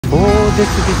絶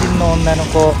美人の女の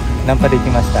子ナンパでき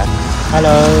ました。Hello.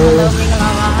 Hello,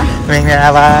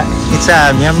 Mingalava. It's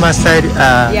a Myanmar style.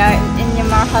 Yeah, in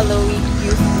Myanmar, hello, we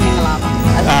use Mingalava.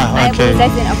 I Okay.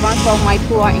 apologize in advance for my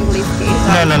poor English skills.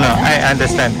 No. I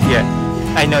understand. Yeah,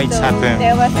 I know it's happened.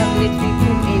 There was a military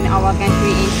coup in our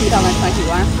country in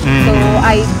 2021. So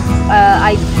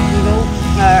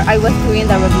I was doing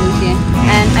the revolution,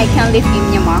 and I can live in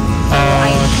Myanmar. So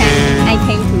I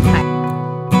came to Thai.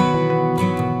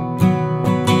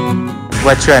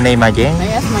 What's your name again?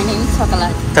 Yes, my name is Chocolate.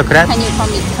 Chocolate? Can you call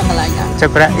me Chocolate?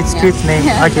 Chocolate, it's Yeah. cute name.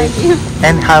 Yeah, Okay. thank you.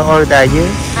 And how old are you?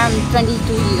 I'm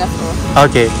 22 years old.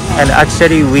 Okay. And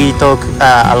actually we talk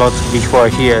a lot before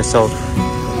here, so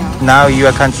Yeah. now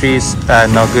your country is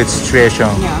no good situation.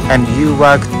 Yeah. And you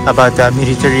worked about a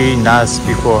military nurse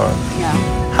before. Yeah.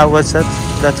 How was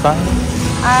that one?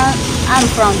 I'm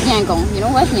from Yangon. You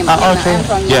know what Myanmar? Okay. I'm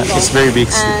from Yeah, Yangon. it's very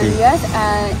big city. And yes,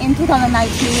 in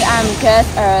 2019, I'm just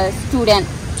a student.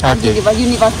 Okay.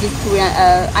 University student.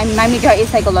 My major is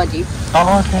psychology.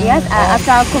 Oh, okay. Yes,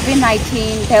 after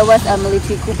COVID-19, there was a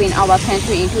military coup in our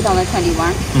country in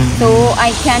 2021. So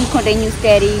I can continue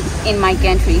study in my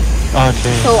country.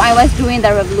 Okay. So I was doing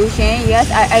the revolution. Yes,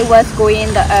 I was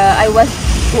going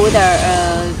to the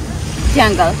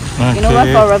jungle. You know what,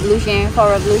 Okay. for revolution.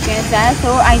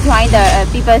 So I joined the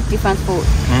People's Defense Force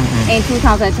in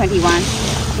 2021.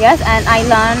 Yes, and I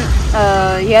learned.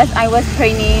 Yes, I was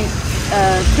training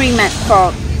 3 months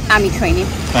for army training,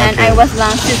 and Okay. I was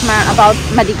learned 6 months about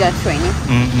medical training.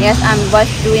 Yes, I was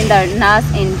doing the nurse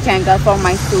in jungle for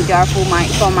my soldier, for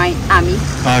my army.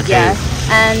 Okay. Yes,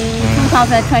 and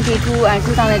 2022 and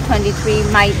 2023,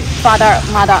 my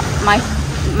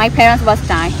parents was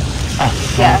died.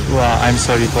 Yeah. Wow, I'm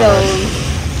sorry for So that.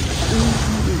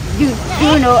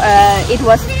 you know, it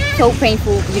was so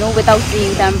painful, you know, without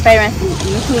seeing them. Parents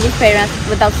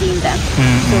without seeing them.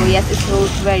 So yes, it was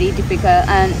very difficult.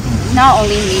 And not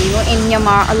only me, you know, in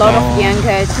Myanmar, a lot of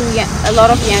youngers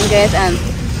and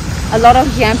a lot of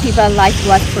young people life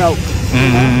was broke.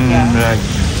 Right.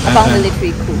 About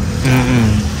military coup.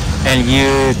 And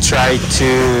you try to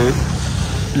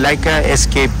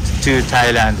escape to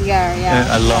Thailand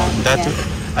alone.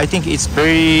 I think it's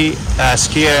very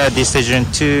scary decision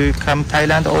to come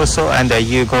Thailand also, and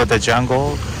you go the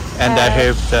jungle and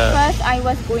help the. First, I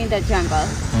was going the jungle,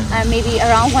 and maybe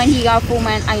around 1 year, 4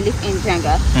 months, I live in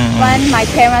jungle. When my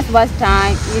parents was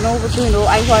dying, you know,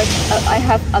 I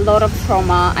have a lot of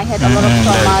trauma. I had a lot of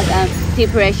traumas and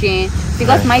depression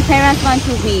because my parents want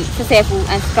to be successful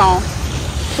and strong.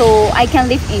 So I can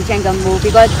live in jungle more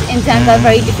because in jungle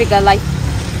very difficult, like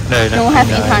no have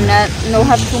internet, no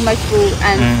have too much food,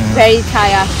 and very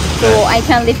tired. So I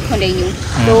can live continue.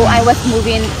 So I was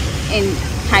moving in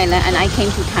Thailand, and I came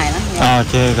to Thailand. Yeah.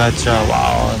 Okay, gotcha.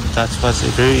 Wow, that was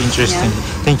very interesting.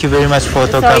 Thank you very much for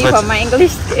talking Sorry about. for my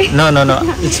English. No.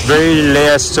 It's very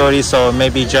rare story, so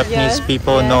maybe Japanese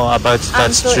people know about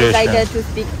that I'm so situation. excited to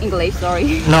speak English.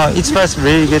 Sorry. No, it was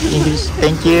very good English.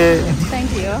 Thank you.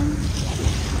 Thank you.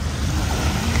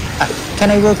 Can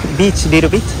I walk beach a little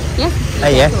bit? Yes.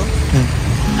 Yeah.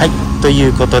 はい、とい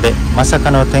うことでまさ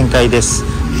かの展開です。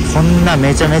こんな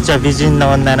めちゃめちゃ美人の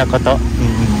女の子と、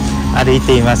歩い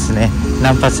ていますね。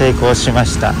ナンパ成功しま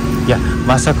した。いや、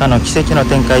まさかの奇跡の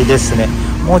展開ですね。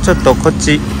もうちょっとこっ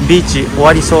ちビーチ終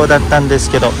わりそうだったんです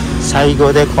けど、最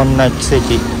後でこんな奇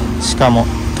跡、しかも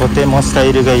とてもスタ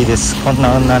イルがいいです。こん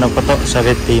な女の子と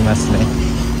喋っていますね。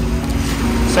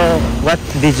So, what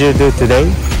did you do today?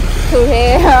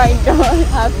 Today I don't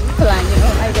have plan, you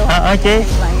know. I don't have Okay.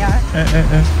 plan. Yeah.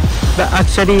 But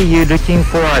actually, you're looking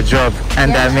for a job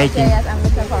and making. Yes, I'm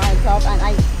looking for a job, and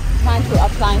I want to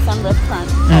apply some restaurant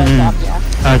for a job.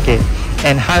 Yeah. Okay.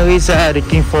 And how is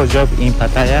looking for a job in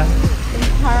Pattaya?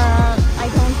 I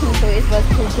don't think so. It was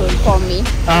too good for me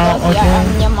because okay. I'm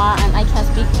Myanmar and I can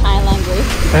speak Thai language,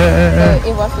 so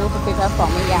it was so difficult for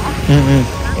me. Yeah.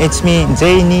 It means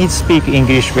they need speak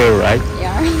English well, right?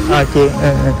 Yeah. Okay.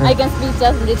 I can speak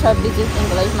just little bit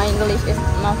English. My English is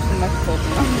not too much good,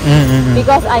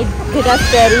 because I didn't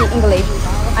study English.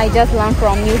 I just learned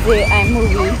from music and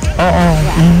movie.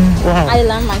 Wow. I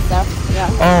learned myself. Yeah.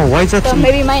 Oh, why is that? So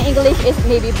maybe my English is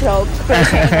maybe broke.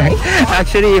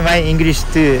 Actually, my English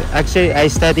too. Actually, I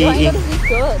study. Your English is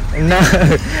good. No,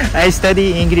 I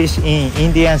study English in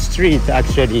Indian street.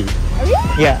 Actually. Really?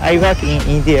 Yeah, I work in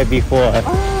India before.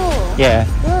 Oh. Yeah.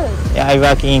 Good. Yeah, I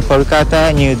work in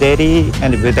Kolkata, New Delhi,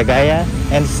 and Buddha Gaya,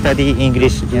 and study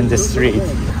English in the street.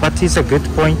 What is a good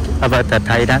point about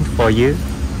Thailand for you?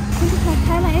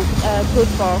 Thailand is good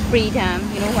for freedom.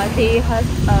 You know what? They have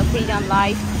freedom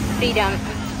life, freedom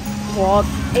walk.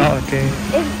 Okay.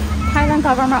 Thailand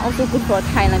government also good for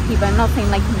Thailand people, nothing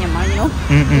like Myanmar, you know.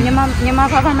 Myanmar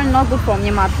government not good for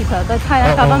Myanmar people. The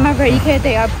Thailand government very care.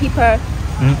 They are people.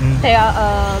 They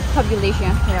are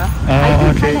population. Yeah. I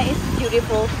think Thailand is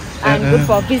beautiful and good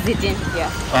for visiting.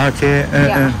 Yeah. Okay.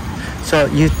 Yeah. So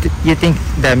you think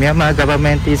the Myanmar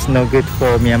government is no good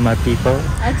for Myanmar people?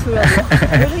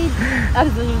 Really,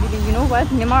 absolutely. You know what?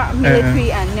 Myanmar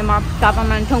military and Myanmar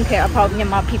government don't care about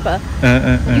Myanmar people.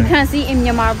 You can see in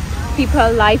Myanmar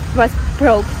people life was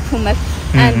broke too much,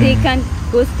 and they can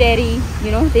go steady.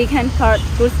 You know, they can start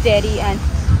go steady and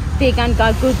they can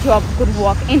get good job, good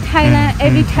work. In Thailand,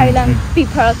 every Thailand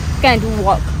people can do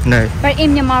work. No. But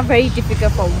in Myanmar, very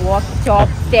difficult for work, job,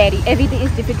 steady. Everything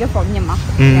is difficult for Myanmar.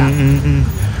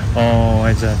 Oh,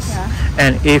 exactly. Yeah.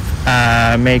 And if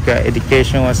make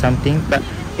education or something, but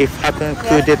if happen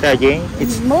coup d'etat again,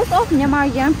 it's most of Myanmar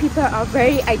young people are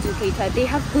very educated. They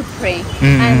have good brain,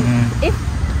 and if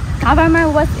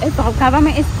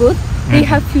government is good, they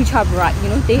have future bright. You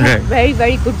know, they have very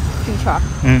good future.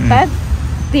 But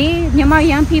Myanmar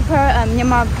young people,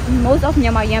 most of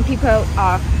Myanmar young people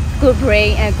are good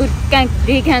brain and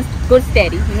they can good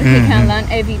steady. You know, they can learn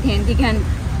everything.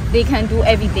 They can do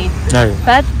everything.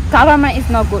 But government is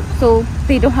not good, so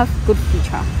they don't have good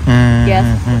future. Yes.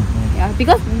 Yeah,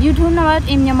 because you do know that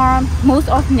in Myanmar, most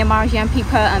of Myanmar young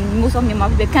people and most of Myanmar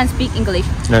people can speak English,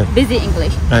 basic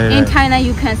English. In Thailand,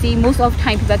 you can see most of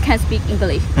Thai people can speak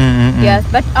English. Yes,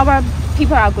 but our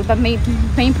people are good. But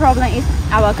main problem is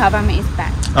our government is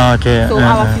bad. Okay. So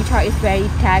our future is very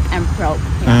dark and broke.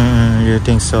 You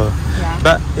think so? Yeah.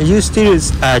 But you still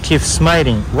keep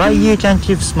smiling. Why you can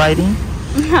keep smiling?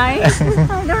 I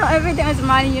don't know, everything is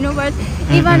smiling. You know what?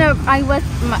 Even if I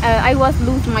was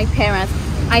lose my parents,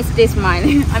 I stay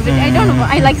smiling. I don't know.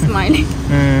 I like smiling.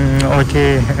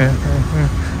 Okay.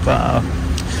 Wow.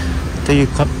 という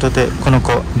ことで、この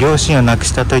子両親を亡く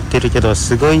したと言ってるけど、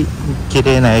すごい綺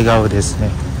麗な笑顔ですね。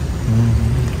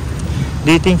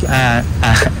Do you think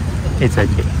it's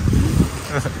okay.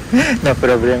 No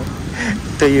problem.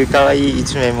 という可愛い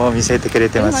一面も見せてくれ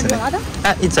てますね。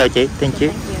It's okay. Thank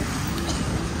you.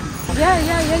 Yeah, you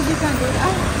can do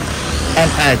that.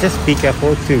 And just be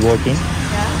careful to walking.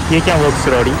 Yeah. You can walk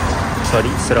slowly.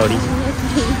 Slowly.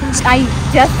 I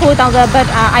just pulled down but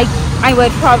I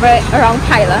will travel around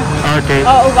Thailand. Okay.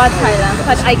 Or over Thailand,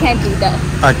 but I can't do that.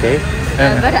 Okay.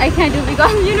 But I can't do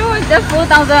because you know just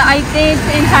 4,000 I stayed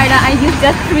in Thailand. I used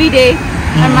just 3 days,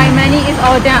 and my money is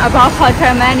all done about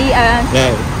hotel money and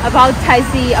about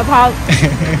taxi, about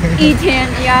eating.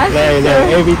 Yes.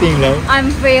 Everything.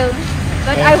 I'm failed.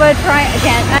 But I will try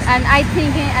again, and I think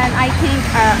I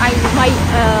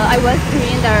was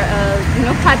doing the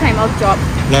part-time of job.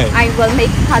 I will make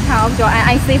part-time of job, and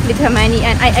I save little money,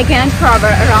 and I again travel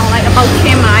around like about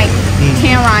 10 miles,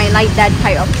 like that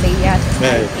type of thing. Yes.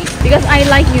 Because I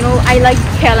like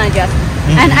challenges,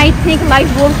 and I think life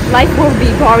will be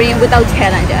boring without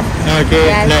challenges. Okay.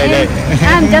 Yes.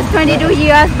 I'm just 22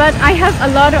 years, but I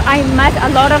met a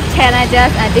lot of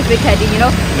challenges and difficulty. You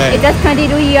know, in just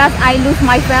 22 years, I lose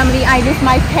my family, I lose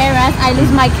my parents, I lose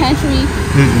my country,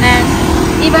 and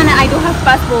even I don't have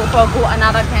passport for go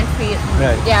another country.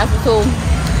 Yeah, so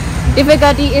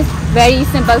difficulty is very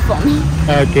simple for me.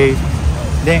 Okay.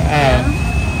 Then,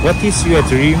 what is your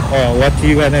dream or what do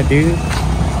you wanna do?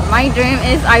 My dream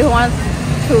is I want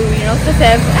to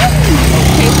successful.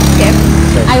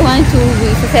 I want to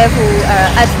be successful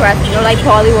actress, like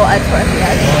Bollywood actress.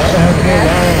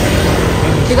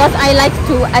 Because I like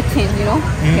to attend,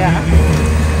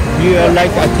 You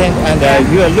like attend, and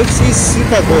your looks is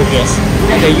super gorgeous,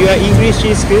 and your English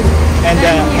is good, and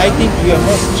I think your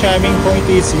most charming point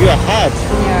is your heart.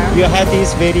 Your heart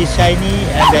is very shiny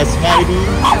and smiley.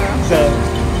 So.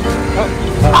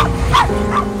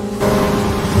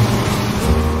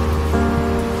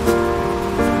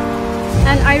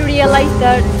 And I realized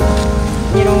that,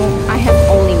 I have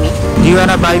only me. Do you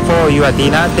wanna buy for your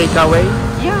dinner takeaway?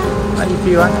 Yeah. If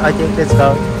you want, okay, let's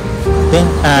go. Then,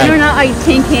 now I'm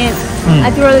thinking,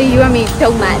 actually you and me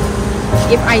so much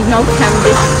if I know come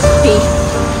this fish.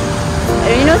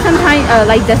 Sometimes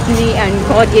like destiny and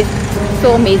God is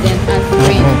so amazing and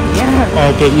strange.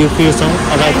 Okay, you feel so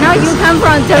about now this? You come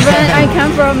from Japan, I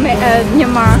come from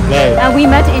Myanmar, and we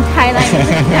met in Thailand.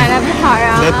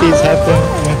 Let this happen.